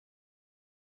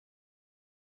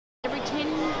Every 10.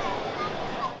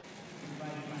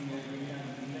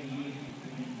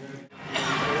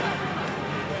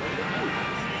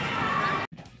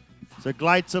 So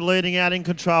Glaetzer leading out in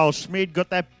control. Schmid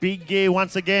got that big gear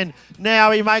once again.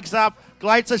 Now he makes up.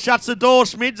 Glaetzer shuts the door.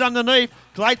 Schmid's underneath.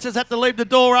 Glaetzer's had to leave the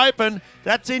door open.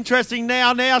 That's interesting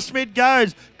now. Now Schmid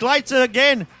goes. Glaetzer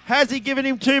again. Has he given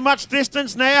him too much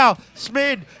distance now?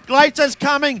 Schmid. Glaetzer's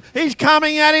coming. He's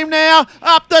coming at him now.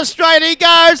 Up the straight he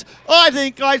goes. I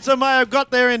think Glaetzer may have got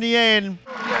there in the end.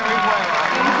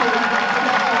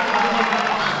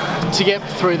 To get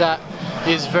through that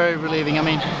is very relieving. I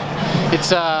mean,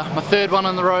 it's my third one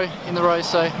in the row,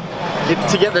 so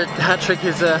to get the hat trick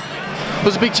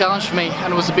was a big challenge for me,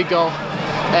 and it was a big goal.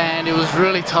 And it was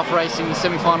really tough racing the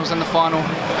semi-finals and the final.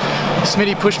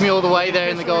 Smitty pushed me all the way there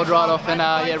in the gold ride-off, and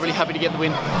yeah, really happy to get the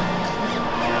win. Really,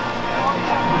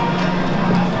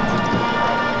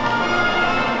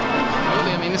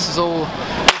 I mean, this is all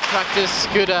practice,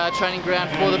 good training ground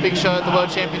for the big show at the World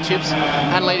Championships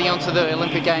and leading on to the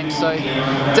Olympic Games. So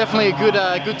definitely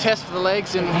a good test for the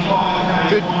legs and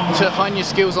good to hone your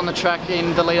skills on the track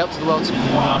in the lead up to the Worlds.